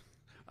actually,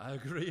 I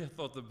agree. I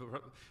thought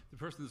the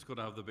person that's going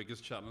to have the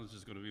biggest challenge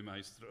is going to be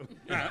Maestro.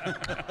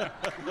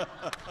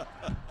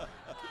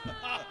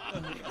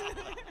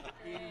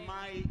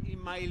 In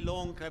my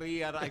long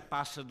career, I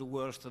passed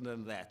worse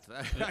than that.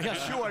 I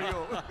assure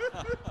you.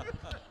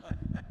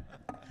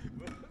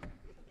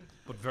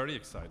 But very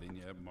exciting,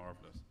 yeah,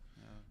 marvelous.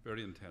 Yeah.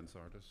 Very intense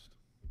artist.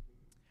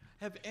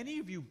 Have any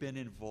of you been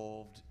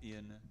involved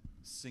in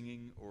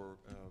singing or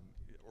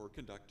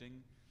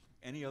conducting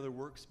any other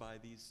works by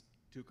these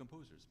two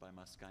composers, by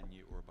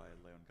Mascagni or by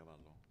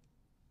Leoncavallo?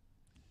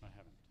 I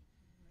haven't.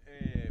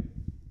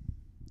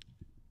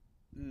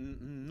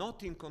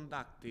 not in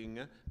conducting,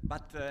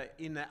 but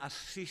in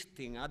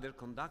assisting other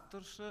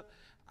conductors.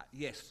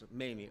 Yes,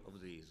 many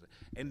of these.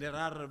 And there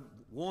are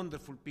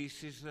wonderful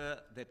pieces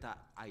that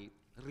I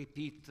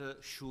repeat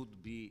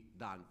should be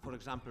done. For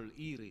example,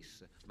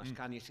 Iris,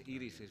 Mascagni's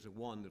Iris is a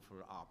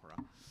wonderful opera.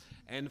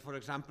 And for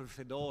example,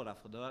 Fedora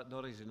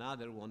is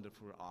another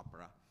wonderful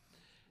opera.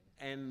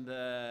 And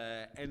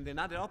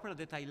another opera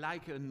that I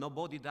like,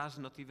 nobody does,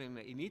 not even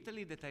in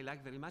Italy, that I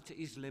like very much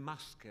is Le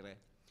Maschere.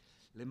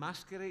 Le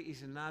Maschere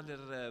is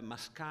another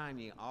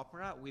Mascagni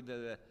opera with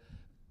a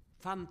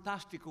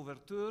fantastic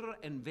overture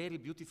and very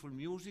beautiful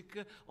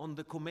music on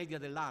the Commedia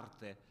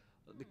dell'arte.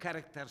 The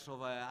characters of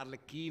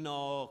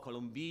Arlecchino,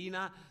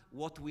 Colombina,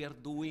 what we are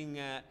doing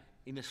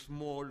in a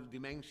small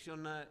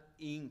dimension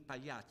in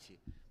Pagliacci,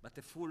 but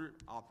a full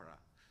opera.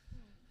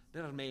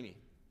 There are many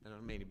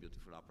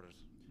beautiful operas.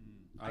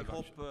 I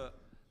hope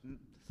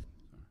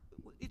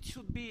it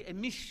should be a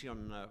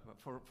mission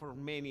for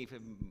many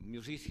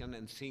musicians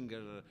and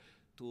singers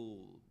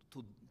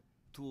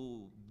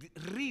to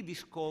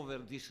rediscover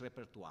this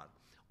repertoire.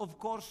 Of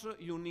course,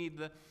 you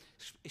need a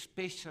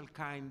special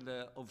kind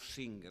of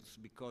singers,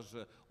 because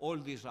all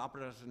these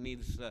operas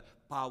needs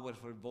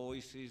powerful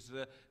voices,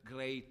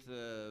 great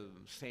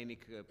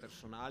scenic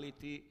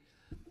personality,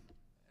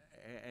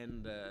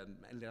 and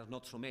there are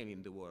not so many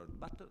in the world.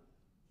 But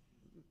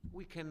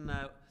we can,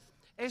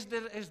 as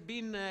there has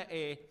been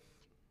a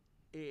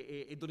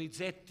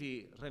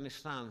Donizetti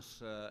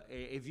Renaissance,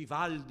 a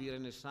Vivaldi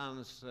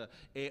Renaissance,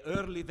 a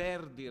early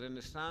Verdi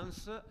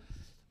Renaissance,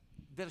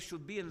 there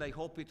should be, and I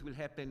hope it will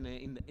happen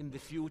in the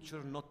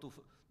future, not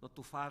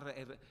too far,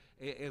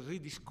 a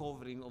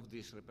rediscovering of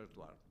this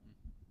repertoire.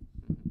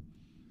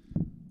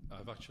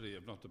 I've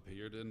not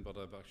appeared in, but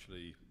I've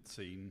actually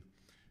seen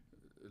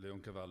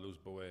Leoncavallo's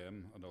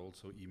Bohème and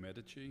also I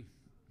Medici.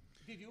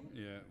 Did you?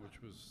 Yeah, which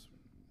was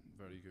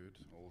very good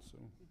also.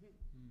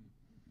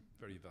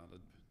 Very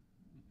valid.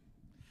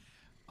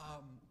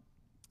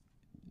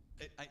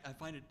 I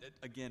find it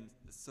again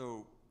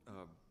so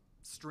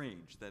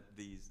strange that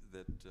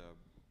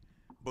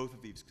both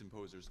of these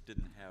composers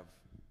didn't have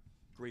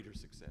greater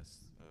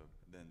success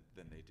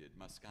than they did.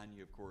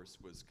 Mascagni, of course,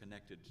 was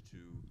connected to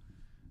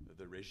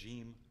the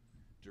regime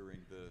during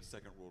the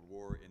Second World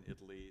War in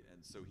Italy,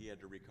 and so he had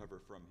to recover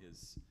from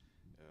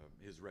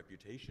his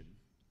reputation,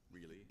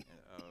 really.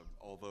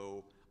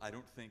 Although I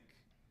don't think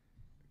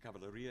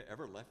Cavalleria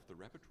ever left the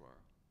repertoire,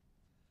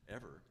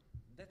 ever.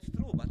 That's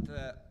true, but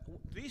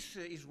this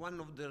is one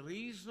of the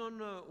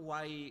reasons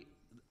why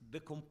the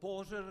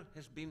composer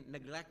has been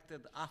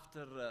neglected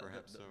after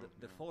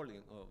the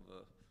falling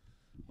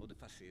of the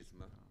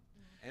fascism.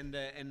 And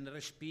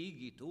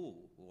Respighi too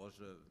was,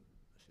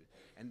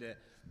 and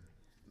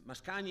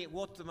Mascagni,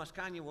 what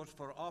Mascagni was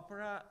for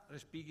opera,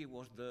 Respighi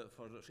was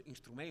for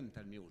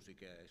instrumental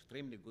music,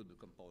 extremely good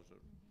composer.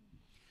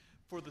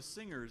 For the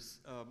singers,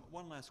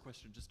 one last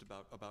question just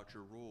about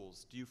your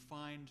roles. Do you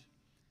find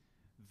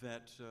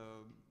that,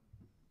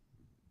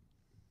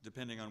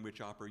 depending on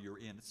which opera you're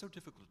in, it's so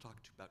difficult to talk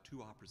about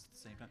two operas at the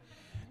same time,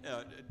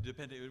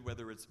 depending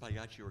whether it's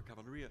Pagliacci or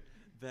Cavalleria,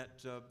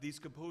 that these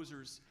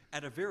composers,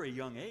 at a very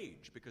young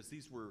age, because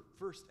these were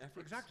first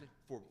efforts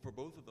for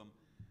both of them,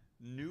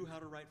 knew how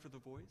to write for the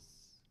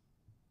voice?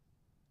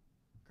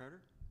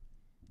 Carter?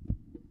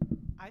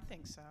 I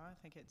think so. I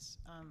think it's,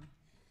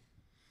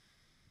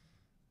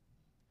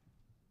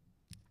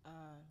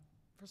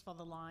 first of all,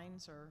 the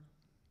lines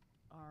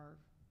are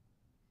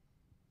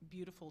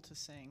beautiful to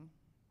sing.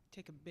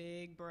 Take a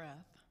big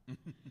breath.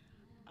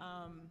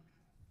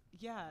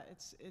 Yeah,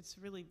 it's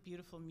really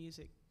beautiful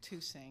music to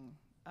sing.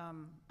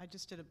 I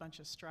just did a bunch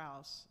of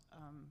Strauss,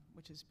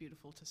 which is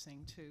beautiful to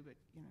sing too, but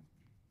you know,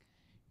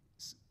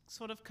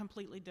 sort of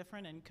completely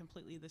different and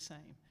completely the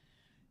same.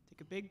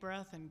 Take a big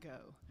breath and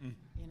go.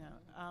 You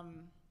know,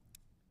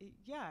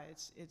 yeah,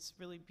 it's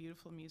really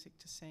beautiful music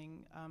to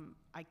sing.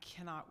 I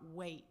cannot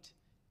wait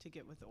to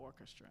get with the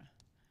orchestra.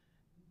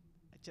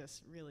 I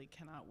just really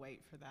cannot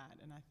wait for that,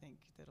 and I think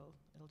that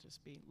it'll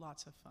just be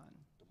lots of fun.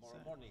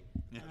 Tomorrow morning.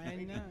 I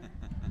know.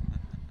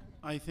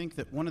 I think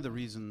that one of the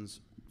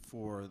reasons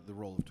for the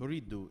role of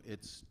Turiddu,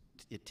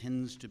 it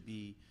tends to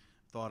be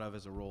thought of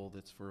as a role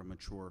that's for a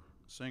mature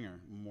singer,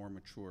 more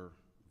mature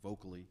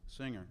vocally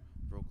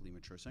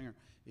mature singer,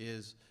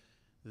 is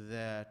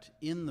that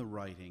in the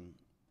writing,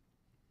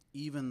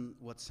 even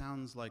what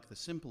sounds like the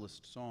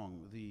simplest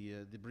song,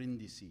 the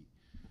Brindisi,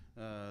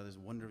 there's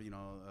wonderful,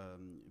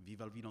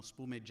 Viva il vino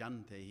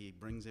spumeggiante, he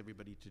brings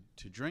everybody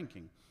to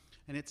drinking.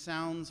 And it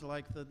sounds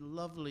like the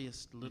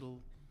loveliest little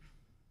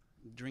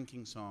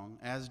drinking song,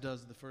 as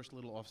does the first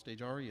little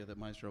offstage aria that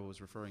Maestro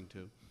was referring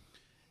to.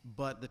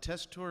 But the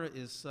tessitura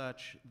is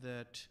such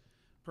that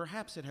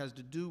perhaps it has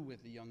to do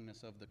with the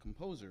youngness of the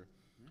composer.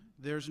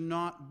 There's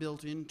not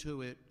built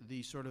into it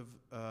the sort of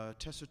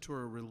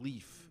tessitura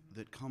relief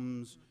that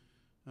comes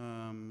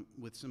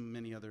with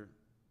many other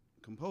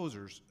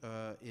composers.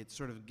 It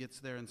sort of gets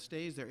there and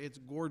stays there. It's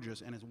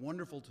gorgeous and it's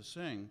wonderful to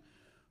sing,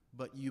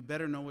 but you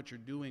better know what you're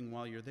doing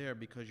while you're there,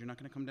 because you're not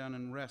going to come down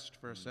and rest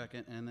for a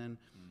second and then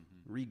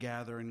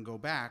regather and go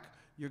back.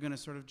 you're going to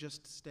sort of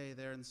just stay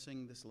there and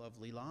sing this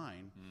lovely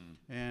line,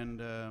 and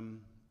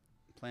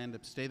plan to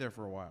stay there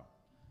for a while.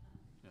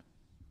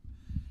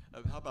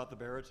 How about the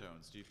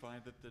baritones? Do you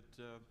find that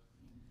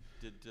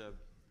did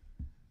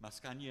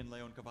Mascagni and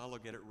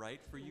Leoncavallo get it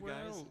right for you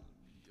guys? Well,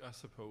 I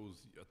suppose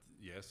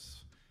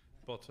yes,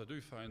 but I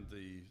do find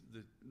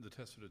the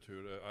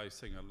tessitura. I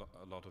sing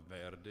a lot of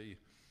Verdi,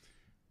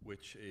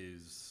 which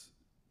is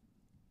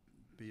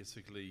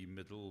basically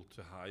middle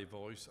to high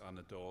voice, and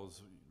it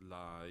does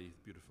lie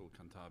beautiful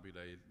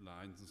cantabile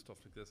lines and stuff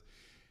like this.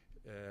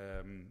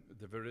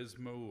 The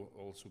Verismo,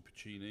 also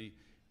Puccini.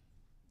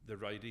 The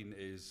writing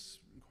is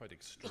quite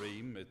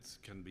extreme. It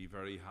can be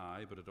very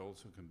high, but it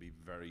also can be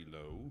very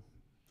low.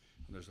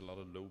 And there's a lot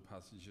of low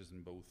passages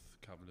in both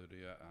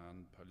Cavalleria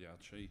and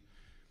Pagliacci.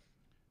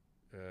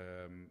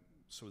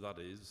 So that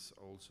is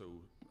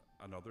also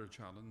another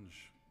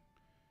challenge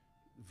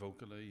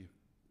vocally.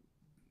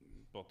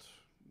 But,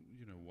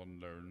 you know, one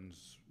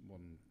learns,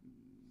 one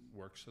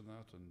works in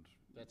that. And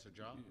That's a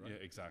job, right? yeah,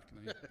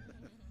 exactly.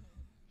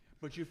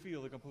 But you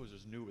feel the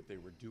composers knew what they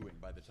were doing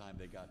by the time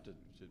they got to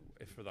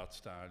For that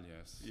style,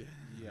 yes.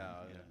 Yeah.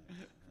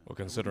 Well,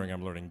 considering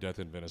I'm learning Death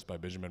in Venice by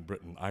Benjamin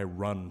Britten, I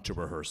run to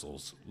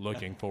rehearsals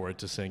looking forward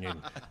to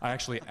singing. I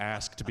actually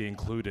ask to be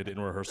included in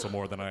rehearsal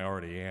more than I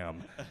already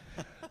am.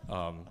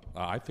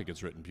 I think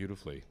it's written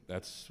beautifully.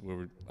 That's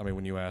where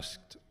when you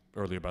asked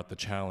earlier about the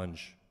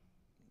challenge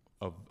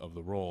of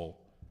the role,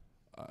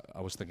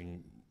 I was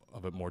thinking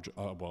of it more,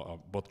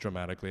 both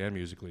dramatically and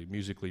musically.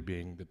 Musically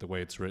being that the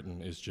way it's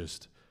written is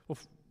just,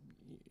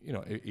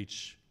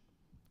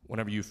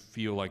 whenever you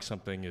feel like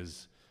something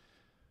is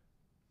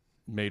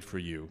made for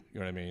you, you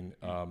know what I mean?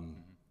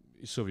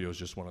 Silvio is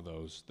just one of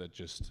those that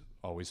just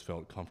always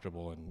felt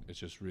comfortable, and it's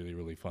just really,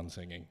 really fun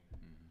singing.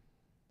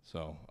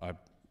 So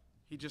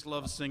He just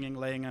loves singing,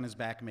 laying on his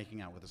back,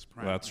 making out with a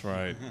soprano. That's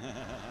right.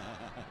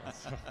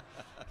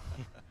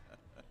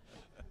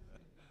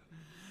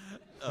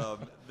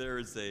 There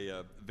is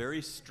a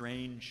very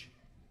strange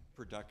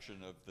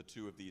production of the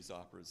two of these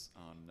operas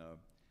on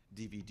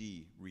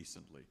DVD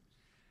recently,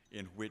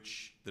 in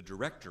which the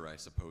director, I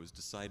suppose,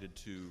 decided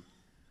to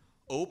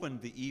open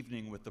the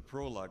evening with the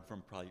prologue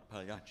from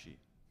Pagliacci,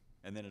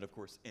 and then it, of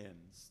course,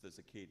 ends. There's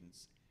a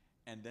cadence.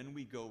 And then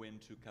we go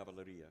into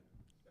Cavalleria.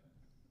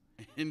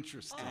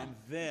 Interesting. And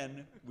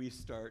then we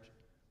start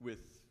with,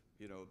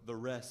 the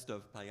rest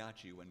of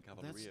Pagliacci when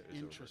Cavalleria That's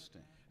is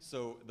interesting. over.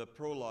 So the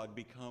prologue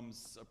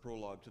becomes a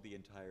prologue to the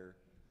entire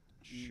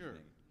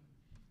evening,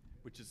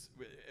 which is,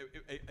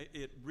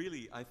 it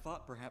really, I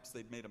thought perhaps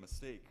they'd made a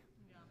mistake,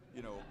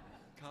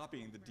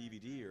 copying the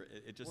DVD, or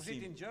it just Was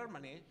seemed... it in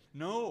Germany?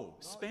 No,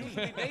 Spain.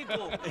 They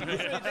do. Usually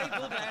they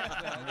do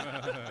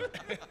that.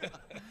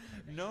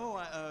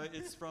 No,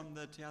 it's from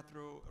the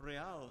Teatro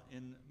Real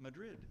in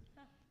Madrid.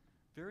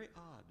 Very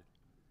odd.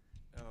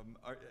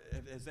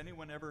 Has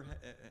anyone ever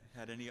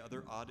had any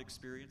other odd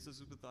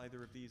experiences with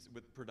either of these,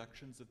 with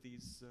productions of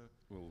these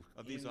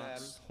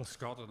operas?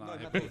 Scott and No,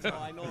 I. but no,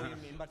 I know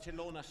in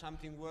Barcelona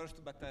something worse,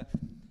 but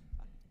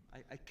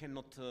I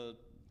cannot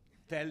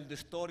tell the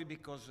story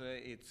because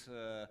it's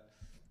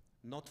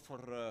not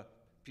for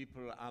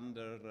people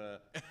under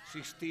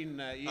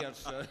 16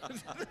 years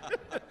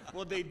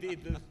what they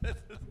did.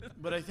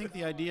 But I think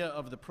the idea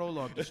of the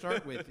prologue to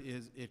start with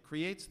is it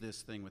creates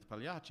this thing with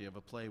Pagliacci of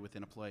a play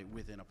within a play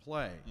within a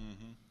play.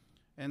 Mm-hmm.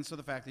 And so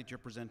the fact that you're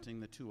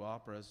presenting the two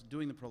operas,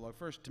 doing the prologue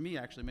first, to me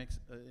actually makes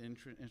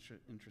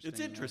interesting.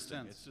 It's interesting.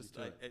 sense It's just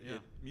to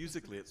it.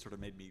 musically, it sort of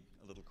made me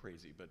a little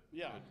crazy. But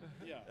Yeah.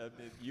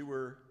 you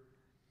were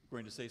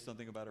going to say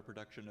something about a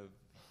production of.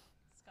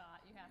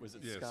 Scott, you have Was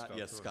it Yes, Scott? Scott,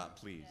 Yes, go Scott,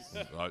 please.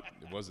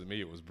 It wasn't me,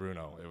 it was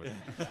Bruno.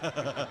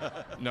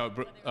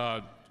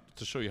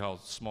 To show you how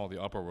small the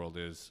opera world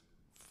is,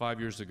 5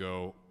 years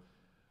ago,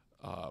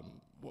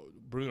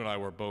 Bruno and I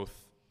were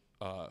both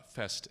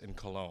Fest in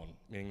Cologne,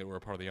 meaning that we were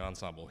part of the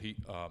ensemble.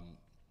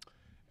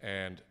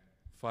 And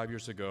 5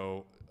 years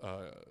ago,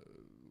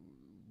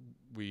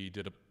 we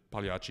did a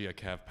Pagliacci, a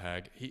Cav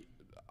Pag.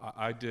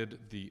 I did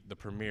the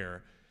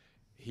premiere.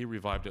 He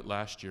revived it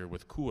last year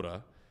with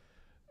Cura,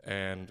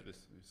 and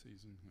This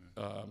season.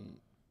 Yeah.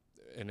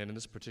 and then in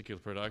this particular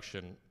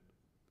production,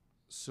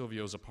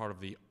 Silvio's a part of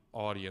the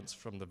audience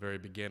from the very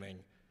beginning,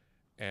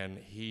 and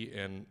he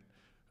and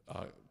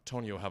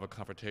Tonio have a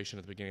confrontation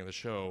at the beginning of the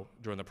show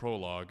during the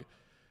prologue.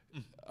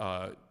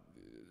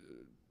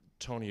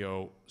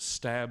 Tonio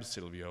stabs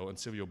Silvio, and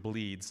Silvio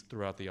bleeds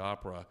throughout the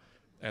opera,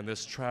 and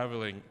this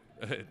traveling,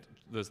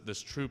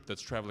 this troupe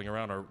that's traveling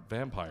around are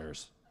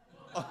vampires.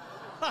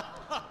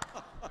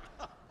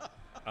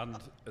 And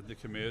the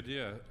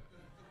Commedia,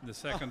 the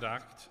second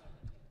act,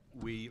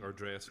 we are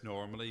dressed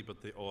normally,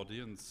 but the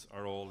audience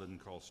are all in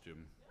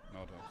costume,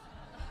 not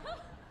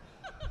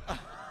us.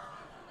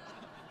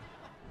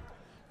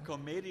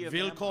 Commedia.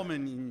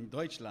 Willkommen in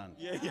Deutschland.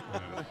 Yeah.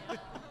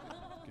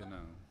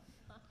 Genau.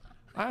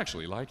 I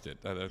actually liked it.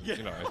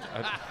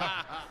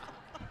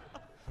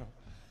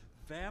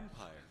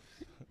 Vampire.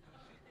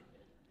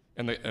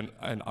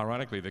 And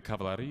ironically, the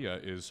Cavalleria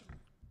is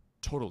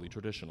totally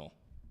traditional.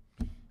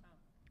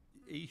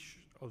 Each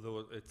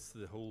Although it's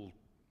the whole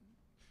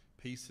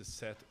piece is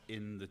set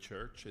in the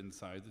church,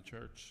 inside the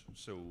church,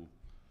 so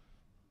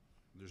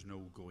there's no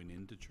going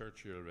into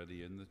church, you're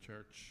already in the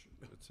church,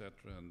 etc.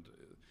 And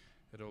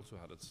it also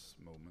had its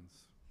moments.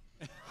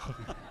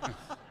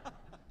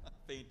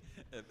 Faint,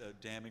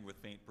 damning with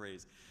faint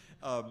praise.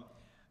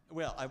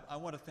 Well, I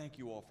want to thank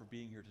you all for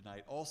being here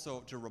tonight.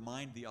 Also, to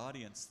remind the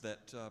audience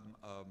that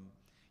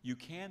you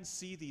can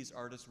see these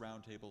artist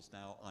roundtables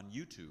now on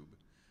YouTube.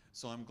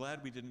 So I'm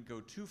glad we didn't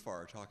go too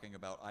far talking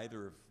about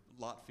either of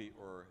Lotfi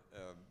or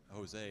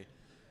Jose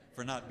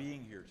for not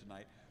being here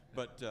tonight.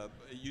 But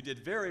you did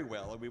very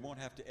well, and we won't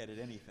have to edit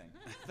anything.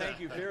 Thank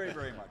you very,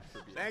 very much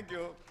for being here. Thank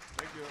you.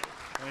 Thank you.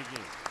 Thank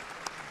you.